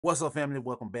What's up, family?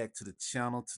 Welcome back to the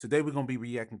channel. Today we're gonna be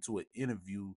reacting to an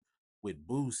interview with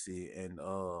BOOSIE and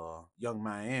Young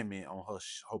Miami on her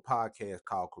podcast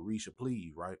called Carisha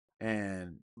Please, right?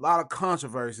 And a lot of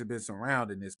controversy has been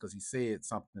surrounding this because he said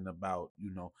something about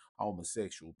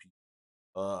homosexual people.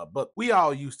 But we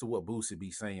all used to what Boosie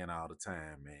be saying all the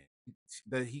time, man.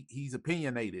 That he's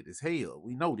opinionated as hell.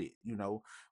 We know that.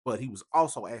 But he was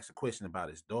also asked a question about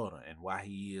his daughter and why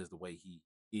he is the way he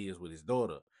is with his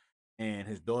daughter. And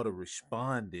his daughter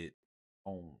responded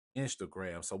on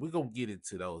Instagram. So we're gonna get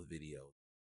into those videos.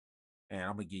 And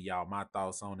I'm gonna give y'all my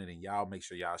thoughts on it, and y'all make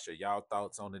sure y'all share y'all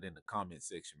thoughts on it in the comment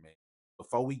section, man.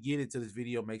 Before we get into this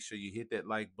video, make sure you hit that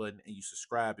like button and you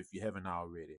subscribe if you haven't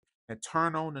already. And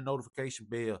turn on the notification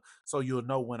bell so you'll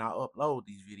know when I upload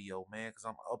these videos, man, because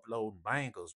I'm uploading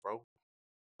bangers, bro.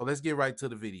 So let's get right to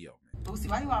the video, man. Boosie,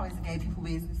 why you always in gay people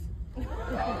business?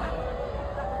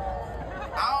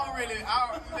 I don't really, look.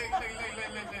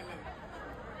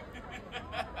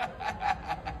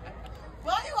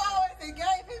 Why you always in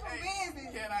gay people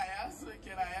business?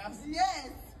 Can I answer?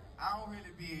 Yes. I don't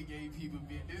really be in gay people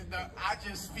business. I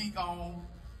just speak on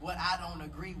what I don't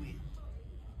agree with.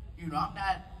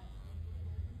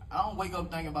 I don't wake up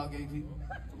thinking about gay people.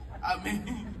 I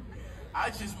mean, I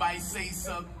just might say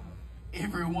something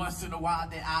every once in a while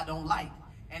that I don't like.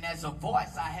 And as a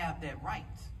voice, I have that right.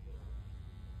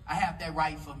 I have that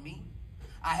right for me.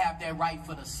 I have that right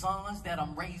for the sons that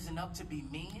I'm raising up to be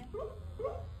men.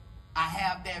 I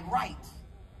have that right.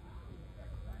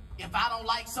 If I don't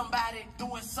like somebody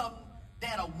doing something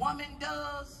that a woman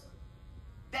does,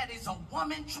 that is a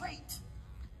woman trait,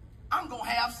 I'm going to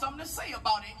have something to say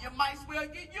about it, and you might as well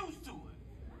get used to it.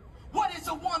 What is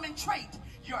a woman trait?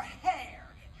 Your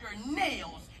hair, your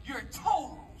nails, your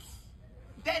toes.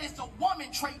 That is a woman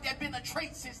trait that's been a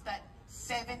trait since the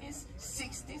 70s,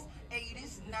 60s,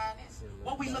 80s, 90s.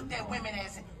 What we looked at women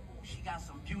as, she got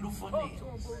some beautiful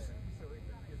nails.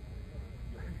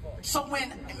 So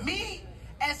when me,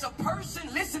 as a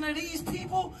person, listen to these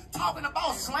people talking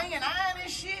about slanging iron and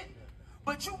shit,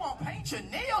 but you won't paint your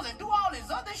nails and do all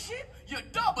this other shit, you're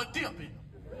double dipping.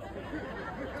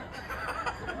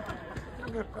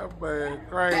 Man,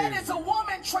 crazy. That is a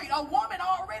woman trait. A woman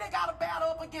already got to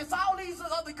battle up against all these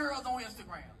other girls on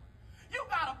Instagram. You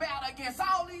got to battle against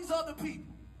all these other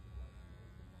people.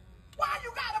 Why you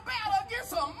got to battle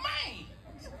against a man?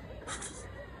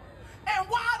 And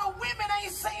why the women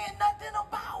ain't saying nothing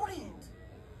about it?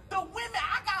 The women,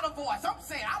 I got a voice. I'm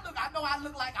saying, I know I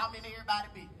look like I'm in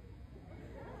everybody's business.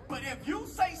 But if you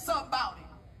say something about it,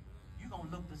 you're going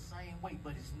to look the same way.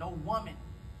 But it's no woman.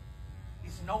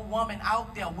 It's no woman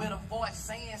out there with a voice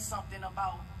saying something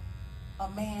about a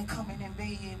man coming in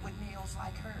bed with nails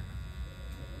like her.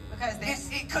 Because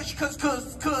if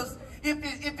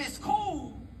it's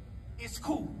cool, it's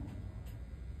cool.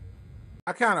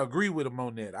 I kind of agree with him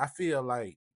on that. I feel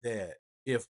like that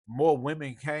if more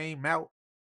women came out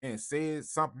and said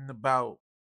something about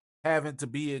having to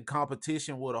be in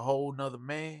competition with a whole nother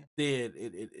man, then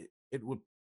it would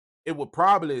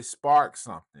probably spark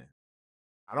something.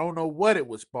 I don't know what it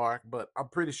would spark, but I'm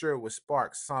pretty sure it would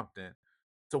spark something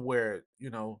to where,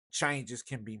 changes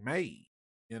can be made,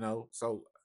 So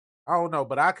I don't know,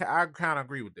 but I kind of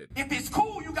agree with that. If it's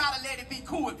cool, you got to let it be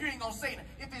cool. If you ain't going to say that.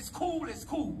 If it's cool, it's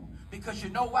cool. Because you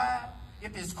know why?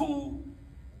 If it's cool,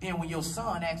 then when your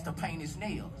son asks to paint his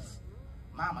nails,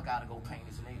 mama got to go paint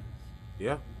his nails.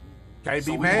 Yeah. Can't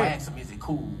so be we mad. So ask him, is it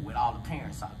cool with all the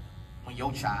parents out there when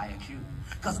your child is cute?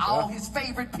 Because all his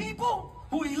favorite people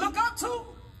who he look up to,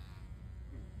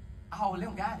 all of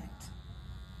them got it.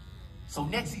 So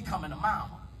next he coming to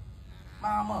mama.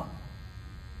 Mama,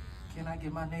 can I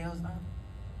get my nails done?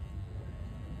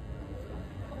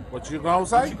 What you gonna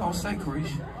say? What you gonna say,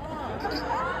 Carisha?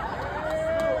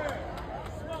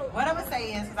 What I'm gonna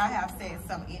say is, I have said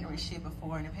some ignorant shit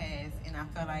before in the past, and I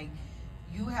feel like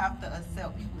you have to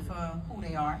accept people for who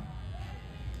they are.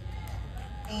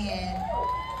 And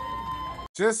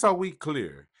just so we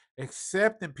clear,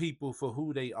 accepting people for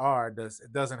who they are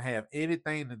doesn't have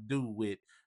anything to do with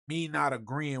me not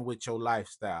agreeing with your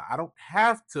lifestyle. I don't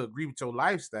have to agree with your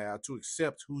lifestyle to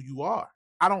accept who you are.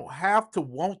 I don't have to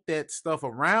want that stuff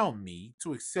around me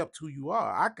to accept who you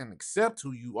are. I can accept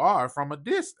who you are from a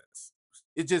distance.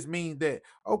 It just means that,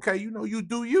 okay, you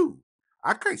do you.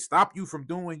 I can't stop you from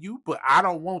doing you, but I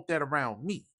don't want that around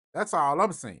me. That's all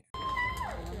I'm saying.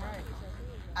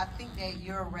 I think that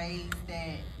you're raised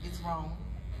that it's wrong.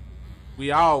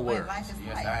 We all were. But life is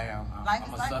Yes, life. I am. Life I'm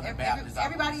is a life. Southern Baptist.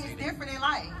 Everybody is different in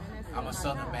life. I'm a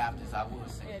Southern Baptist, I would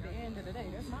say. At the end of the day,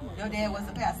 that's my Your dad was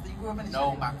a pastor. You grew up in the church?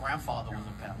 No, my grandfather was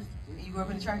a pastor. You grew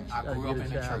up in the church? I grew up in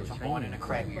the church. I'm born in a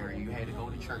crack area. You had to go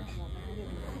to church.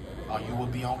 or you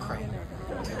would be on crack.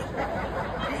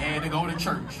 You had to go to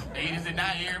church. Ladies and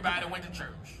not everybody went to church.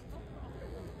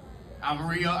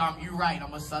 You right,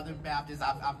 I'm a Southern Baptist.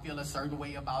 I feel a certain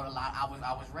way about a lot.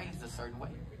 I was raised a certain way.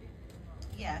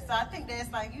 Yeah, so I think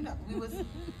that's like, you know, we was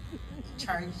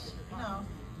church, you know.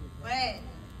 But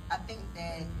I think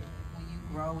that when you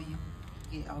grow, when you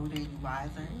get older, you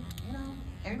wiser, you know,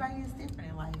 everybody is different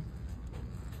in life.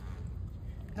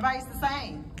 Nobody's the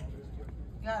same.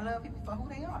 You gotta love people for who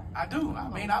they are. I do. I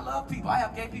mean, I love people. I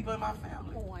have gay people in my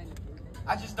family.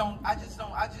 I just don't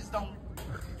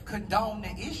condone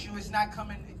the issue. It's not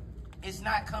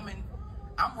coming.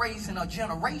 I'm raising a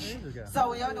generation. So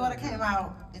when your daughter came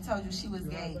out and told you she was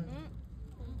gay,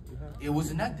 it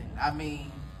was nothing. I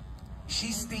mean,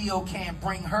 she still can't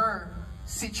bring her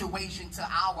situation to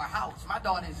our house. My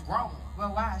daughter is grown.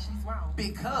 Well, why? She's grown.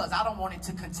 Because I don't want it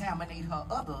to contaminate her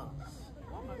others.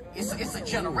 It's a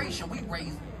generation we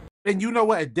raising. And you know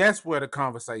what? That's where the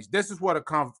conversation. This is where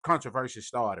the controversy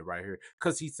started right here,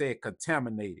 because he said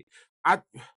contaminated.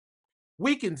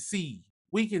 We can see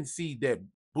that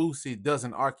Boosie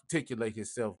doesn't articulate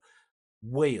himself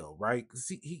well, right? Cause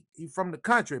he from the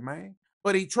country, man,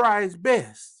 but he tries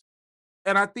best.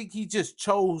 And I think he just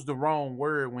chose the wrong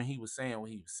word when he was saying what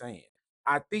he was saying.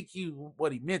 I think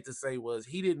what he meant to say was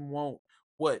he didn't want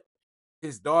what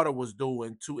his daughter was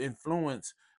doing to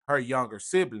influence her younger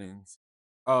siblings,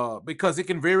 because it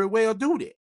can very well do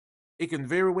that. It can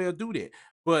very well do that.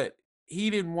 But he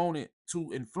didn't want it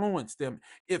to influence them.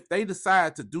 If they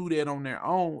decide to do that on their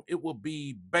own, it will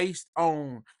be based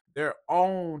on their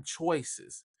own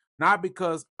choices. Not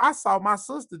because I saw my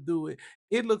sister do it.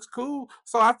 It looks cool,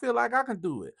 so I feel like I can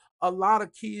do it. A lot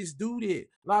of kids do that.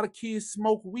 A lot of kids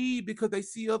smoke weed because they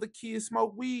see other kids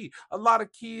smoke weed. A lot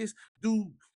of kids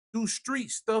do street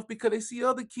stuff because they see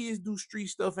other kids do street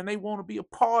stuff and they want to be a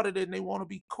part of it and they want to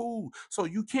be cool. So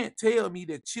you can't tell me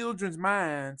that children's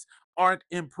minds aren't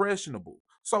impressionable.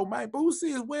 So my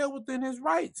Boosie is well within his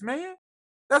rights, man.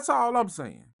 That's all I'm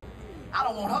saying. I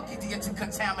don't want her to get too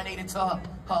contaminated to her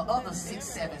other 6,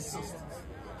 7 sisters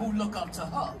who look up to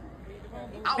her.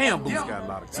 I want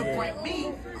them to bring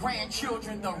me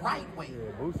grandchildren the right way.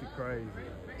 Yeah, Boosie crazy.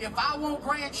 If I want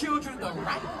grandchildren the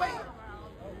right way,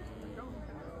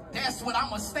 that's what I'm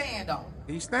going to stand on.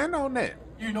 He stand on that.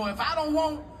 You know, if I don't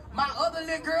want my other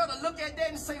little girl to look at that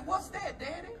and say, what's that,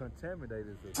 Daddy?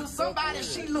 Contaminated. To somebody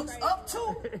she looks up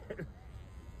to,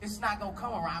 it's not going to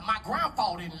come around. My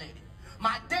grandpa didn't let it.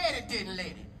 My daddy didn't let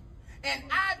it. And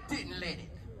I didn't let it.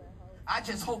 I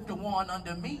just hope the one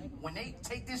under me, when they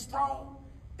take this throne,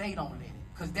 they don't let it.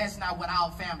 Because that's not what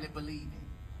our family believe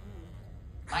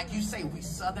in. Like you say, we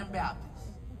Southern Baptists.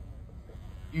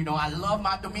 You know, I love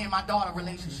me and my daughter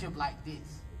relationship like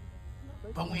this.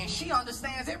 But when she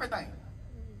understands everything,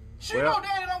 she know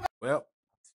Daddy don't got. Well,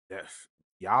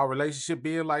 y'all relationship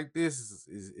being like this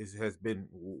has been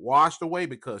washed away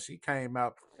because she came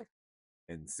out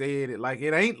and said it like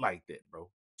it ain't like that, bro.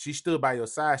 She stood by your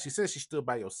side. She said she stood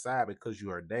by your side because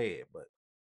you're her dad, but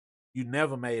you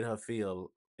never made her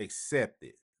feel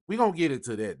accepted. We gonna get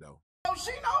into that though. Oh,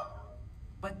 she know,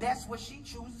 but that's what she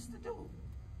chooses to do.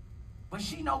 But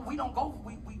she know we don't go.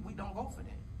 We don't go for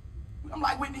that. I'm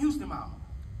like Whitney Houston, mama.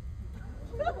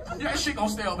 Yeah, she gonna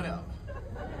stay over there.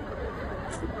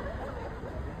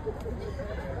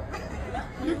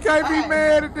 You can't be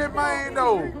mad at that man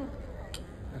though.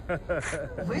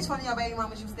 Which one of your baby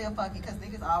mamas you still fucking? Because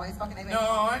niggas always fucking their baby No,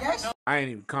 mamas. no. I ain't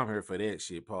even come here for that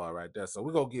shit part right there. So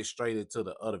we're gonna get straight into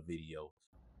the other video.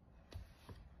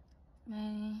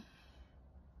 Man,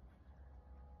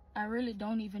 I really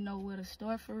don't even know where to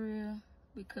start for real,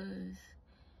 because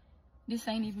this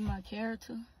ain't even my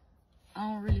character. I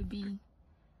don't really be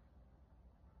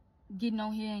getting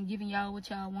on here and giving y'all what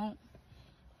y'all want.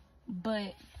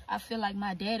 But I feel like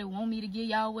my daddy want me to give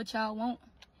y'all what y'all want,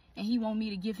 and he want me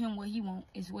to give him what he want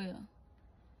as well.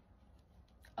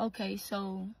 Okay,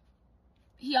 so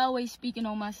he always speaking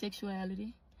on my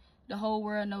sexuality. The whole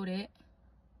world know that.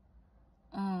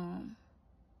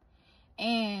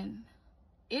 And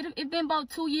it been about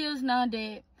 2 years now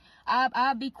that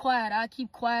I'll be quiet. I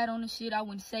keep quiet on the shit. I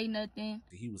wouldn't say nothing.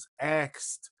 He was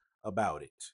asked about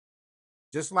it,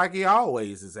 just like he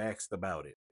always is asked about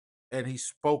it. And he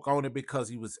spoke on it because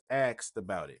he was asked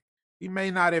about it. He may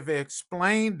not have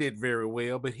explained it very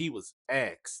well, but he was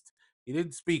asked. He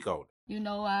didn't speak on it. You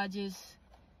know, I just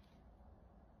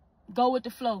go with the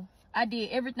flow. I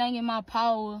did everything in my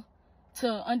power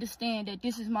to understand that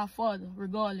this is my father,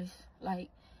 regardless. Like,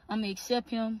 I'm going to accept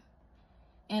him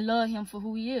and love him for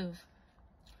who he is.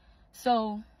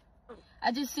 So,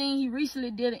 I just seen he recently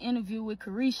did an interview with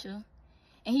Carisha,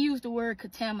 and he used the word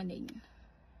contaminating.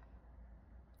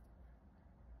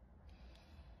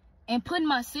 and putting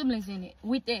my siblings in it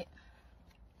with that.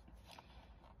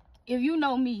 If you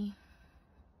know me,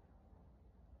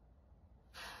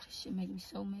 this shit make me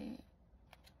so mad.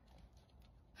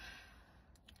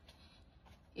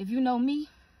 If you know me,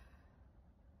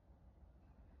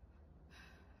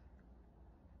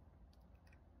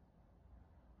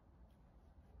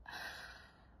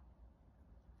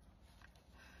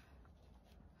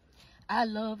 I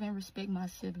love and respect my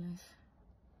siblings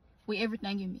with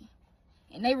everything in me.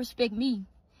 And they respect me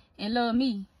and love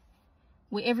me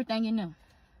with everything in them.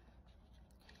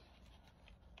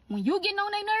 When you getting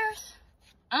on their nerves,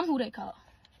 I'm who they call.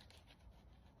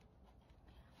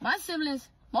 My siblings,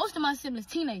 most of my siblings,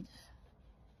 teenagers.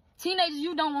 Teenagers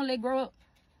you don't want to let grow up.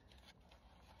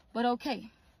 But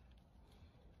okay.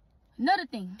 Another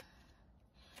thing.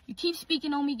 You keep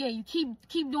speaking on me gay. You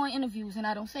keep doing interviews and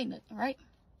I don't say nothing, right?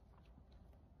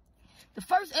 The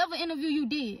first ever interview you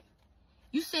did,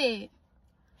 you said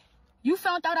you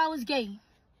found out I was gay,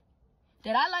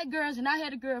 that I like girls and I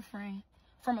had a girlfriend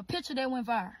from a picture that went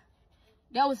viral.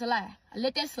 That was a lie. I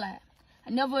let that slide.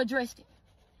 I never addressed it.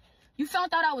 You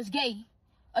found out I was gay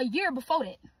a year before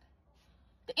that.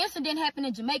 The incident happened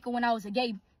in Jamaica when I was a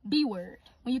gay B-word,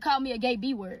 when you called me a gay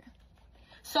B-word.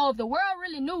 So if the world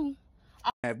really knew...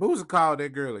 And Boosie called that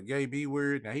girl a gay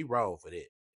B-word. Now, he wrong for that.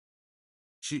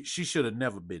 She should have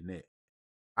never been that.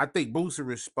 I think Boosie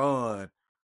respond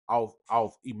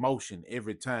off emotion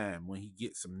every time when he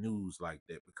gets some news like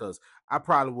that, because I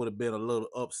probably would have been a little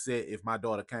upset if my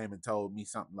daughter came and told me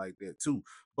something like that too.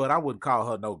 But I wouldn't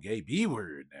call her no gay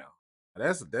B-word now.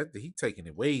 That he taking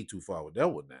it way too far with that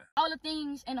one now. All the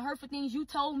things and the hurtful things you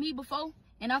told me before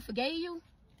and I forgave you,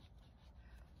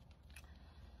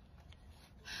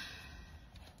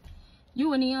 you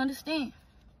wouldn't even understand.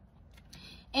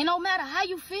 And no matter how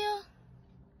you feel,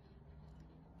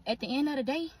 at the end of the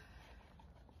day,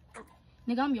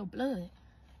 nigga, I'm your blood.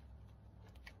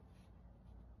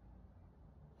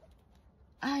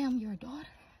 I am your daughter.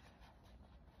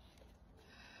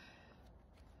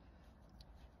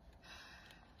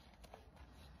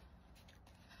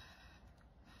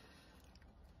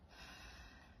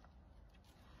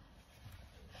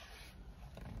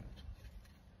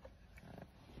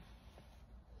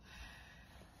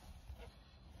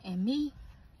 And me,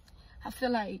 I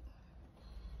feel like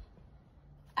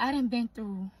I done been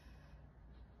through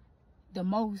the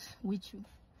most with you.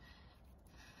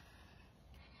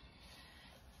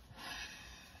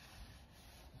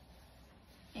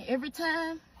 And every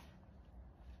time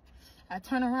I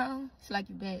turn around, it's like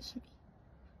you bash me.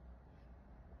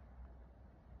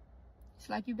 It's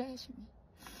like you bash me.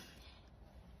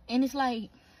 And it's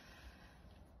like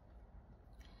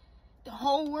the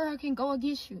whole world can go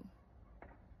against you,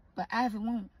 but Ivy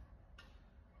won't.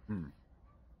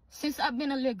 Since I've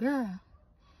been a little girl,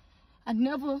 I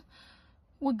never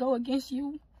would go against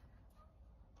you.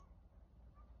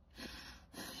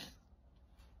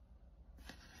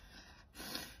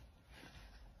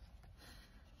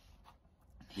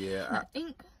 Yeah, I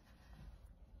think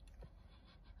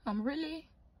I'm really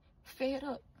fed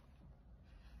up.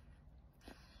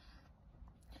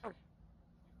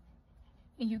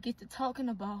 And you get to talking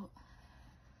about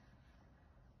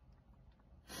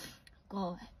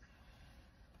God.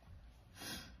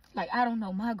 Like, I don't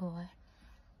know my God.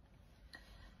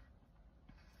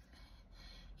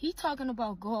 He talking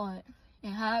about God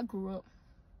and how I grew up.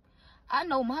 I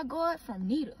know my God from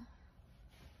Nita,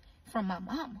 from my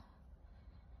mama.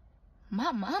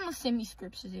 My mama sent me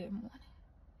scriptures every morning.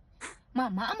 My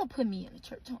mama put me in the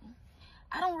church home.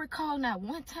 I don't recall not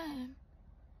one time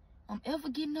I'm ever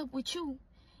getting up with you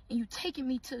and you taking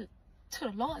me to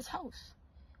the Lord's house.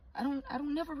 I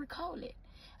don't never recall it.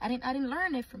 I didn't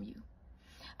learn that from you.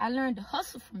 I learned to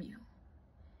hustle from you.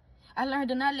 I learned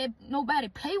to not let nobody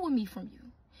play with me from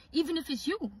you, even if it's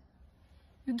you.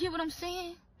 You get what I'm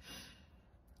saying?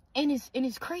 And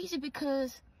it's crazy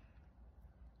because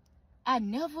I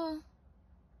never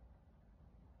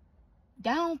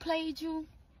downplayed you.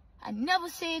 I never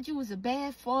said you was a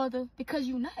bad father, because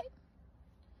you not.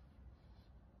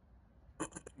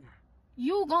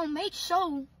 You gonna make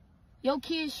sure your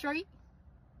kids straight.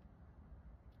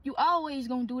 You always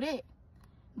gonna do that.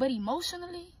 But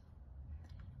emotionally,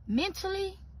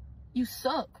 mentally, you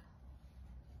suck.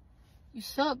 You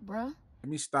suck, bruh. Let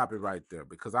me stop it right there,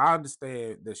 because I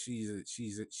understand that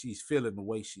she's feeling the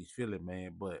way she's feeling,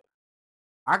 man. But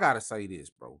I gotta say this,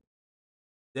 bro.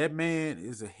 That man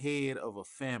is the head of a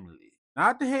family,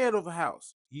 not the head of a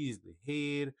house. He is the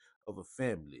head of a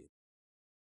family.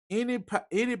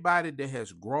 Anybody that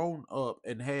has grown up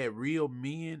and had real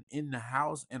men in the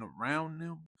house and around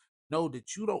them know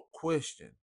that you don't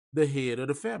question the head of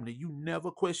the family. You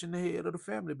never question the head of the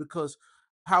family, because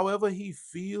however he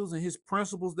feels and his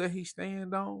principles that he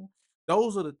stand on,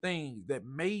 those are the things that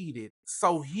made it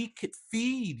so he could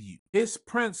feed you. His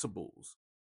principles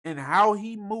and how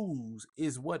he moves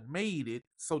is what made it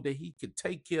so that he could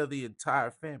take care of the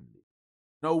entire family.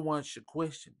 No one should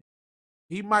question it.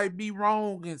 He might be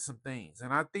wrong in some things,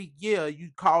 and I think, yeah,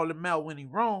 you call him out when he's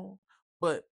wrong,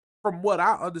 but from what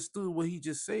I understood what he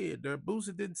just said there,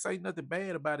 Boosie didn't say nothing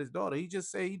bad about his daughter. He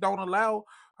just said he don't allow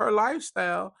her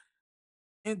lifestyle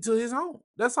into his home.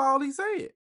 That's all he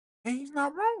said. And he's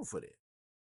not wrong for that.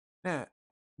 Now,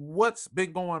 what's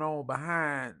been going on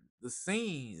behind the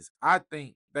scenes, I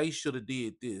think they should have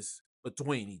did this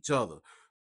between each other.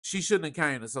 She shouldn't have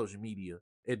came to social media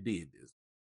and did this.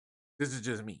 This is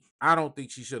just me. I don't think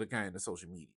she should have came to social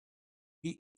media.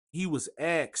 He he was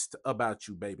asked about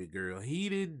you, baby girl. He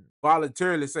didn't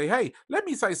voluntarily say, "Hey, let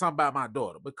me say something about my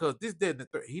daughter," because this, that, and the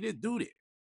third. He didn't do that.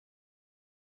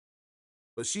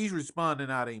 But she's responding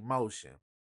out of emotion.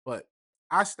 But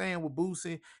I stand with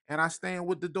Boosie, and I stand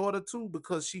with the daughter too,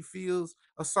 because she feels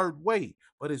a certain way.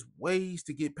 But it's ways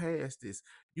to get past this.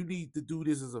 You need to do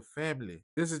this as a family.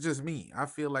 This is just me. I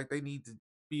feel like they need to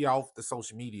be off the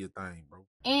social media thing, bro.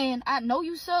 And I know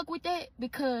you suck with that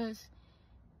because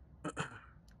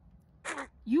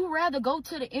you rather go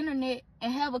to the internet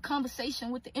and have a conversation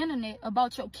with the internet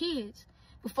about your kids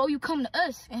before you come to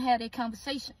us and have that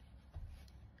conversation.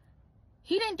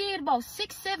 He done did about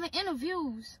 6, 7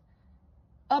 interviews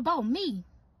about me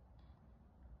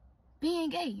being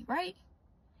gay, right?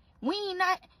 He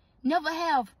never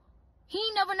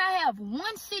not have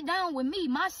one sit down with me,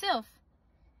 myself,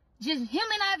 just him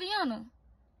and Aviana,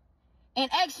 and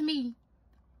ask me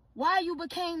why you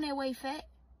became that way, Fat.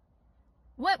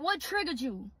 What triggered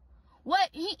you?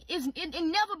 It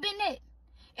never been that.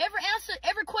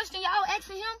 Every question y'all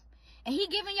asking him, and he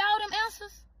giving y'all them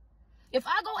answers. If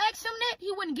I go ask him that,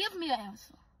 he wouldn't give me an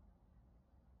answer.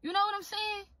 You know what I'm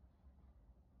saying?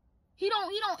 He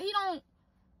don't.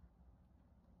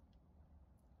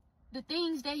 The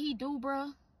things that he do,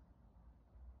 bruh,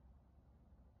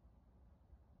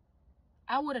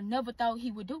 I would have never thought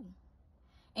he would do.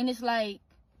 And it's like,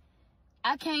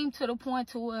 I came to the point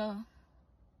to where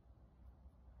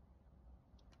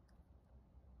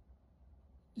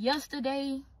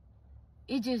yesterday,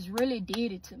 it just really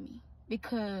did it to me.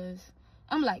 Because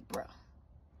I'm like, bro,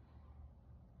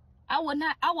 I would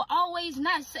always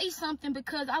not say something,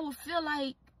 because I would feel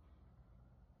like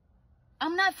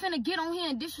I'm not finna get on here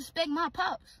and disrespect my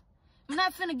pops. I'm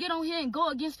not finna get on here and go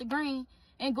against the grain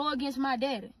and go against my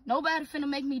daddy. Nobody finna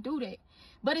make me do that.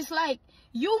 But it's like,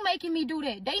 you making me do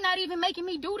that. They not even making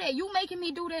me do that. You making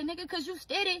me do that, nigga, because you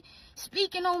steady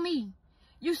speaking on me.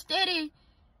 You steady,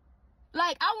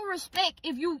 like, I would respect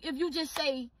if you just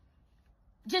say,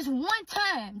 just one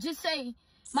time, just say,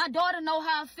 my daughter know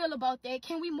how I feel about that.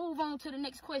 Can we move on to the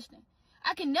next question?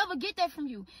 I can never get that from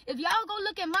you. If y'all go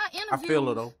look at my interviews, I feel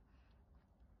it, though.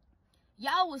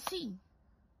 Y'all will see.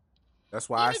 That's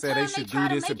why I said they should do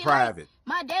this in private. Like,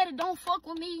 my daddy don't fuck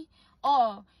with me,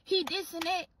 or he this and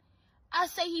that. I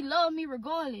say he love me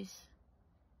regardless.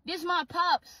 This my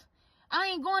pops. I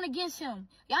ain't going against him.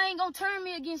 Y'all ain't gonna turn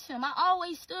me against him. I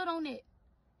always stood on it.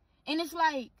 And it's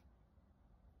like,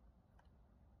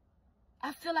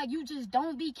 I feel like you just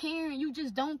don't be caring. You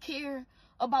just don't care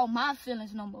about my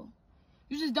feelings no more.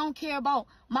 You just don't care about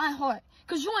my heart.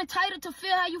 Because you entitled to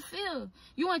feel how you feel.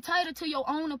 You entitled to your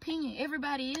own opinion.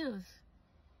 Everybody is.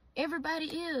 Everybody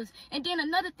is. And then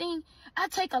another thing, I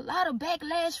take a lot of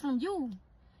backlash from you.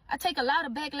 I take a lot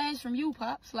of backlash from you,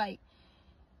 Pops. Like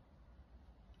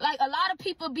a lot of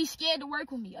people be scared to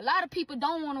work with me. A lot of people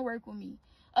don't want to work with me.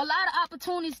 A lot of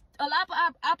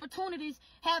opportunities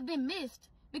have been missed.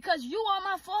 Because you are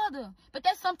my father. But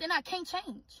that's something I can't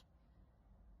change.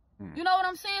 You know what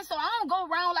I'm saying? So I don't go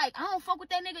around like, I don't fuck with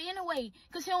that nigga anyway.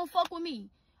 Because he don't fuck with me.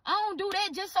 I don't do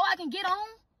that just so I can get on.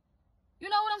 You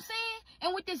know what I'm saying?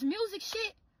 And with this music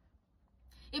shit,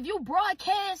 if you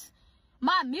broadcast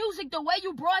my music the way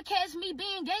you broadcast me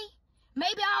being gay,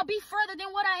 maybe I'll be further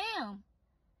than what I am.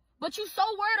 But you so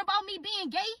worried about me being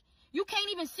gay, you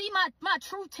can't even see my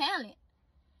true talent.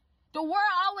 The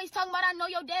world always talking about, I know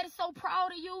your dad is so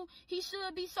proud of you. He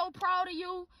should be so proud of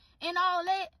you and all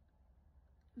that.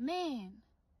 Man,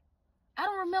 I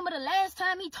don't remember the last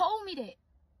time he told me that.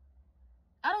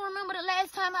 I don't remember the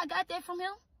last time I got that from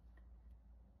him.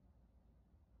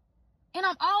 And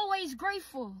I'm always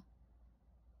grateful.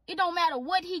 It don't matter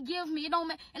what he gives me. It don't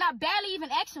matter. And I barely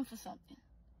even ask him for something.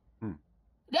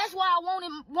 That's why I want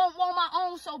my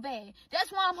own so bad.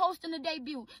 That's why I'm hosting the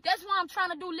debut. That's why I'm trying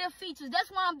to do little features. That's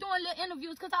why I'm doing little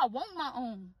interviews, because I want my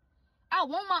own. I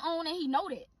want my own, and he know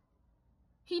that.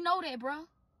 He know that, bro.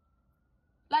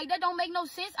 Like, that don't make no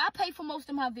sense. I pay for most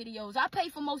of my videos. I pay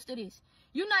for most of this.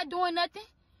 You not doing nothing.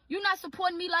 You not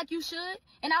supporting me like you should.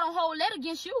 And I don't hold that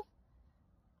against you.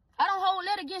 I don't hold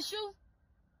that against you.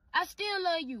 I still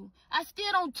love you. I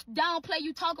still don't downplay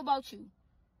you, talk about you.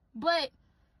 But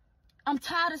I'm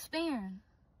tired of sparing.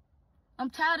 I'm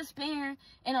tired of sparing,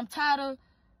 and I'm tired of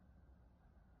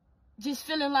just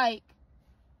feeling like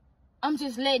I'm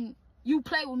just letting you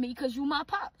play with me because you my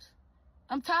pops.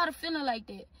 I'm tired of feeling like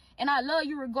that. And I love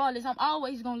you regardless. I'm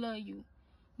always going to love you.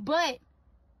 But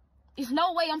it's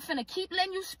no way I'm finna keep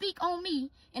letting you speak on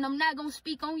me, and I'm not going to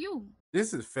speak on you.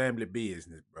 This is family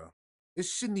business, bro. It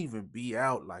shouldn't even be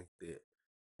out like that.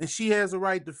 And she has a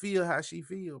right to feel how she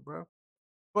feel, bro.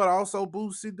 But also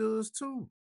Boosie does too.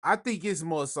 I think it's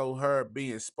more so her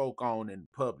being spoke on in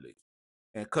public.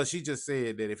 And because she just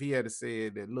said that if he had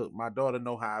said that, look, my daughter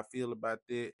know how I feel about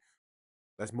that,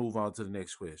 let's move on to the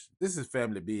next question. This is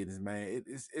family business, man.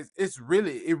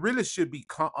 It really should be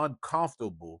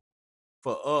uncomfortable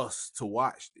for us to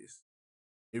watch this.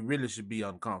 It really should be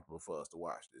uncomfortable for us to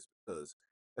watch this because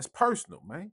it's personal,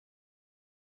 man.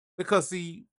 Because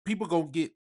see, people gonna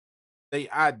get their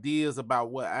ideas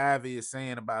about what Ivy is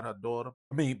saying about her daughter.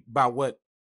 I mean, about what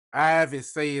Ivy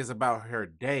says about her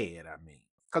dad. I mean,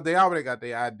 because they already got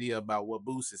their idea about what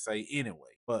Boosie say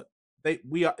anyway. But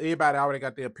everybody already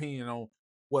got their opinion on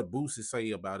what Boosie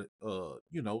say about it.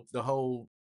 You know, the whole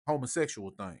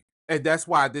homosexual thing, and that's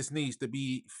why this needs to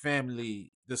be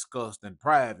family discussed in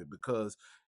private. Because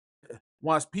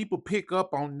once people pick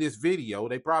up on this video,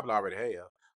 they probably already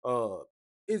have.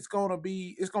 It's gonna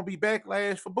be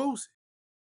backlash for Boosie.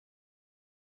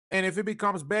 And if it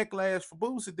becomes backlash for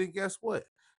Boosie, then guess what?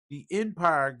 The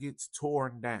empire gets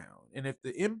torn down. And if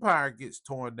the empire gets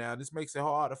torn down, this makes it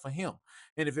harder for him.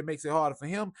 And if it makes it harder for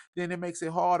him, then it makes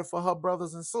it harder for her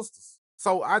brothers and sisters.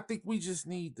 So I think we just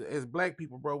need to, as black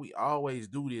people, bro, we always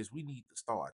do this. We need to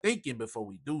start thinking before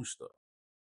we do stuff.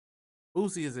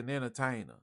 Boosie is an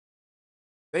entertainer.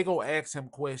 They gonna ask him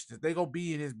questions. They gonna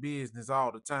be in his business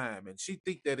all the time. And she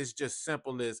think that it's just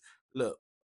simple as, look,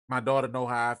 my daughter know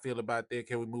how I feel about that.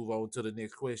 Can we move on to the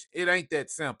next question? It ain't that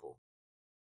simple.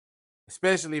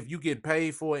 Especially if you get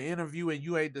paid for an interview and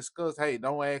you ain't discussed, hey,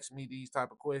 don't ask me these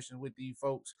type of questions with these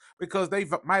folks. Because they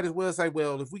might as well say,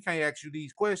 well, if we can't ask you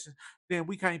these questions, then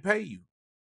we can't pay you.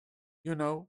 You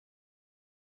know?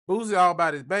 Boosie all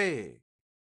about his bag.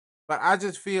 But I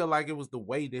just feel like it was the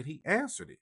way that he answered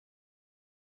it.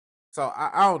 So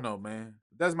I don't know, man.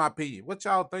 That's my opinion. What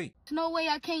y'all think? There's no way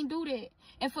I can't do that.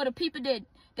 And for the people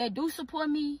that do support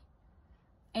me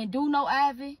and do know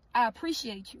Ivy, I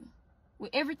appreciate you. With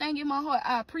everything in my heart,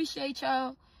 I appreciate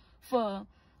y'all for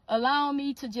allowing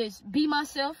me to just be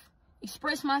myself,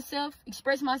 express myself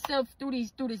through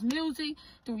this music,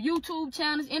 through YouTube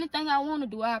channels, anything I want to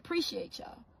do. I appreciate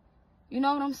y'all. You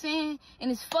know what I'm saying?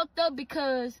 And it's fucked up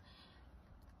because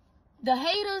the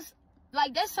haters,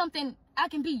 like, that's something I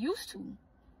can be used to.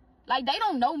 Like, they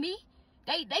don't know me.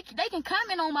 They can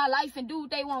comment on my life and do what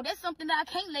they want. That's something that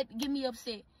I can't let get me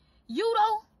upset. You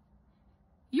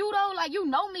though, like, you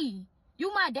know me.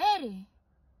 You my daddy.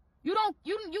 You don't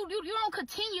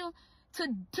continue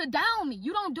to down me.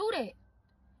 You don't do that.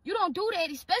 You don't do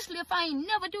that, especially if I ain't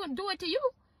never do it to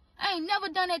you. I ain't never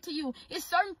done that to you. It's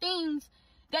certain things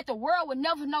that the world would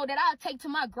never know that I'll take to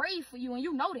my grave for you, and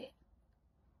you know that.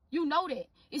 You know that.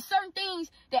 It's certain things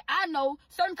that I know,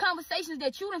 certain conversations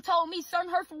that you done told me,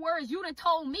 certain hurtful words you done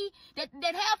told me, that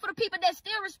half of the people that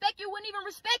still respect you wouldn't even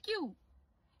respect you.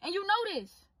 And you know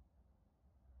this.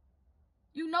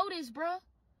 You know this, bro.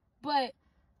 But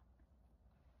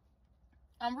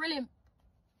I'm really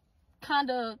kind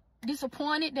of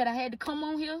disappointed that I had to come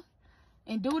on here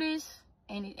and do this,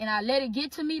 and I let it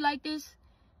get to me like this.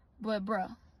 But, bro,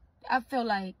 I feel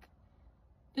like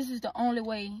this is the only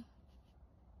way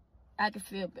I can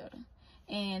feel better.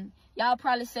 And y'all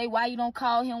probably say, why you don't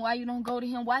call him? Why you don't go to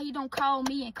him? Why he don't call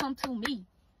me and come to me?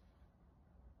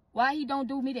 Why he don't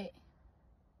do me that?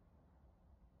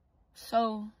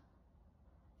 So,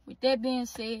 with that being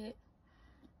said,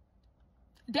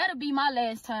 that'll be my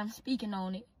last time speaking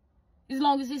on it. As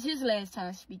long as it's his last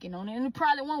time speaking on it. And it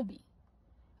probably won't be.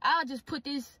 I'll just put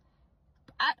this,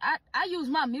 I use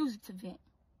my music to vent.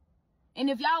 And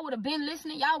if y'all would have been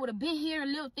listening, y'all would have been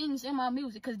hearing little things in my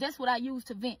music, because that's what I use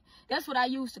to vent. That's what I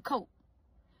use to cope.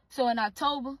 So in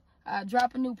October, I'll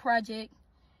drop a new project.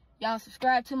 Y'all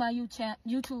subscribe to my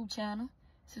YouTube channel.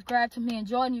 Subscribe to me and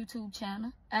Jordan YouTube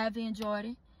channel. Ivy and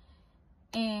Jordan.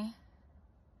 And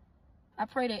I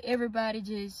pray that everybody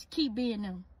just keep being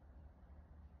them.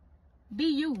 Be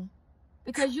you.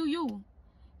 Because you.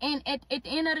 And at the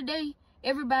end of the day,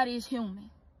 Everybody is human.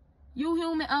 You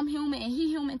human, I'm human, and he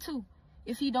human too,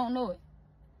 if he don't know it.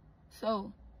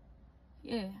 So,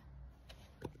 yeah.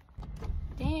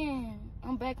 Damn,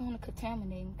 I'm back on the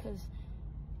contaminating, because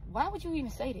why would you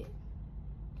even say that?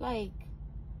 Like,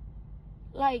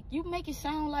 you make it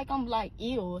sound like I'm, like,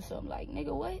 ill or something. Like,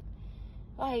 nigga, what?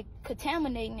 Like,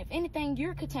 contaminating. If anything,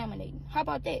 you're contaminating. How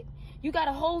about that? You got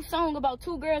a whole song about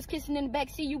two girls kissing in the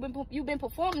backseat. You've been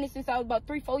performing this since I was about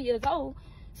 3-4 years old.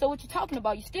 So what you talking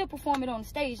about? You still perform it on the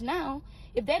stage now.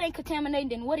 If that ain't contaminating,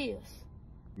 then what is?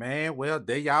 Man, well,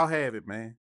 there y'all have it,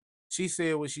 man. She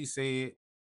said what she said.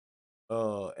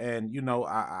 And you know,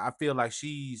 I feel like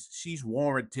she's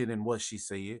warranted in what she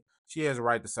said. She has a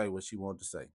right to say what she wanted to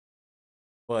say.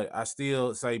 But I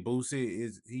still say Boosie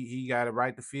is he got a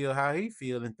right to feel how he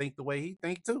feel and think the way he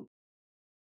think too.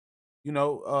 You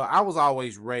know, I was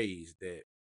always raised that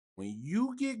when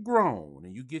you get grown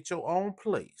and you get your own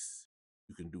place,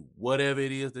 you can do whatever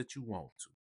it is that you want to.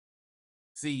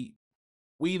 See,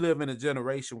 we live in a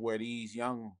generation where these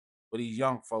young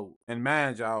folk, and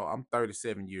mind y'all, I'm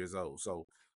 37 years old. So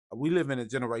we live in a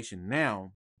generation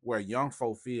now where young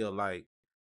folk feel like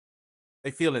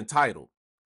they feel entitled.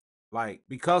 Like,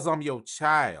 because I'm your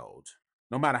child,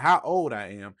 no matter how old I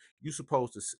am, you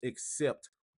supposed to accept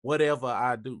whatever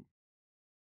I do.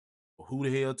 Well, who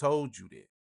the hell told you that?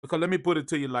 Because let me put it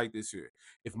to you like this here.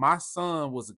 If my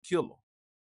son was a killer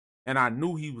and I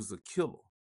knew he was a killer,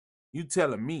 you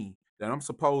telling me that I'm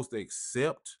supposed to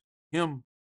accept him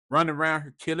running around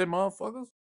here killing motherfuckers?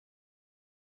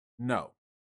 No.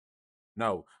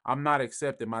 No, I'm not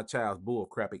accepting my child's bull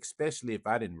crap, especially if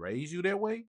I didn't raise you that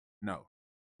way. No,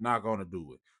 not gonna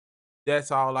do it.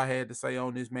 That's all I had to say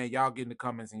on this, man. Y'all get in the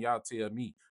comments and y'all tell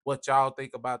me what y'all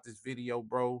think about this video,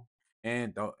 bro.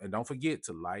 And don't forget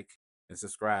to like and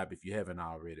subscribe if you haven't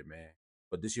already, man.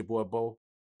 But this your boy Bo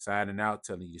signing out,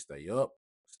 telling you to stay up,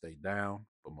 stay down,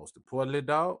 but most importantly,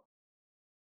 dog,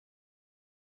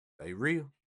 stay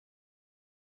real.